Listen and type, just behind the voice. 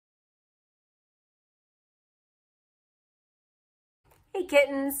Hey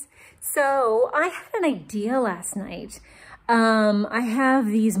kittens. So I had an idea last night. I have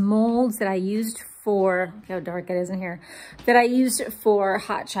these molds that I used for, look how dark it is in here, that I used for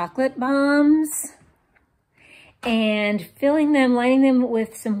hot chocolate bombs, and filling them, lining them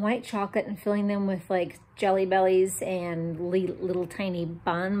with some white chocolate and filling them with like jelly bellies and little tiny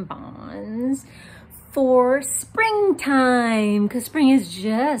bonbons for springtime, because spring is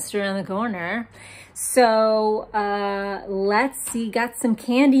just around the corner. So let's see, got some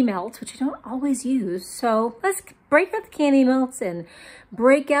candy melts, which I don't always use. So let's break out the candy melts and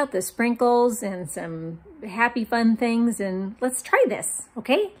break out the sprinkles and some happy fun things, and let's try this,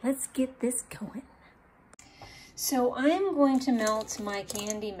 okay? Let's get this going. So I am going to melt my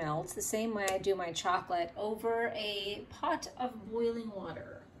candy melts the same way I do my chocolate over a pot of boiling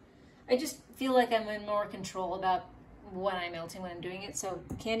water. I just feel like I'm in more control about what I'm melting when I'm doing it. So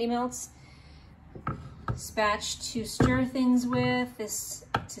candy melts, spatch to stir things with, this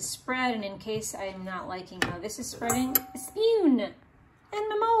to spread, and in case I'm not liking how this is spreading, a spoon and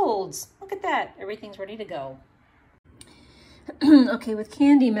my molds. Look at that, everything's ready to go. Okay, with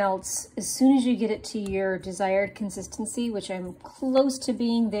candy melts, as soon as you get it to your desired consistency, which I'm close to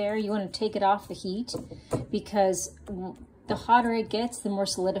being there, you want to take it off the heat, because the hotter it gets, the more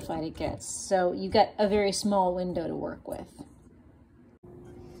solidified it gets. So you got a very small window to work with.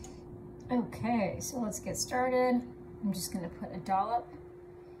 Okay, so let's get started. I'm just going to put a dollop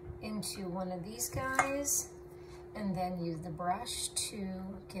into one of these guys and then use the brush to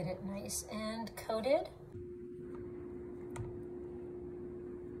get it nice and coated.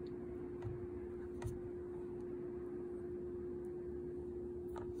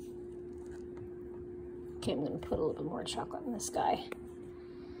 Okay, I'm going to put a little bit more chocolate in this guy.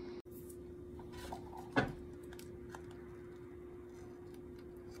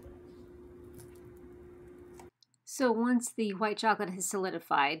 So once the white chocolate has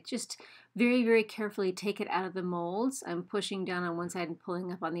solidified, just very, very carefully take it out of the molds. I'm pushing down on one side and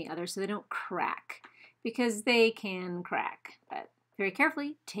pulling up on the other so they don't crack, because they can crack. But very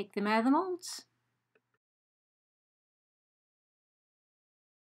carefully take them out of the molds.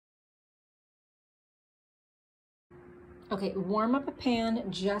 Okay, warm up a pan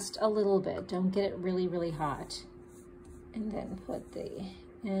just a little bit. Don't get it really, really hot. And then put the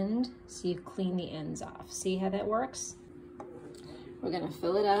end, so you clean the ends off. See how that works? We're gonna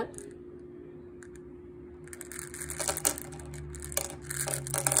fill it up.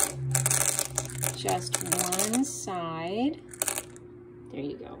 Just one side. There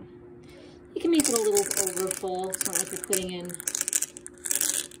you go. You can make it a little over full. It's not like you're putting in.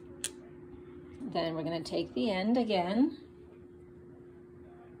 Then we're gonna take the end again.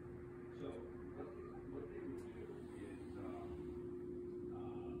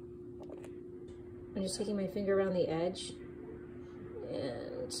 I'm just taking my finger around the edge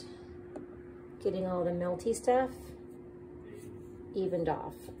and getting all the melty stuff evened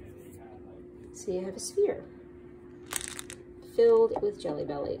off. So you have a sphere filled with jelly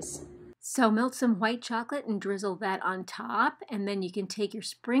bellies. So melt some white chocolate and drizzle that on top, and then you can take your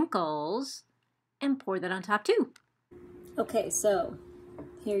sprinkles and pour that on top too. Okay, so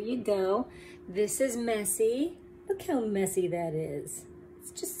here you go. This is messy. Look how messy that is.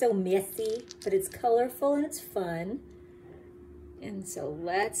 It's just so messy, but it's colorful and it's fun. And so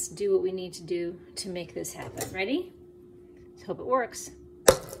let's do what we need to do to make this happen. Ready? Let's hope it works.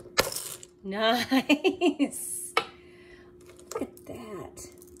 Nice. Look at that.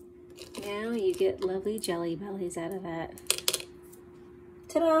 Now you get lovely jelly bellies out of that.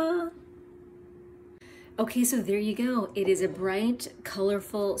 Ta-da! Okay, so there you go. It is a bright,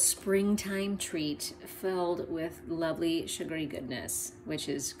 colorful springtime treat filled with lovely sugary goodness, which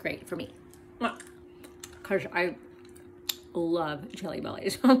is great for me, because I love jelly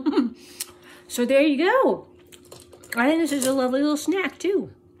bellies. So there you go. I think this is a lovely little snack too.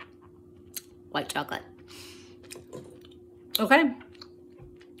 White chocolate. Okay,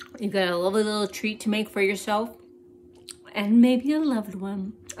 you've got a lovely little treat to make for yourself and maybe a loved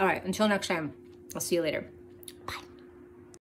one. All right, until next time. I'll see you later.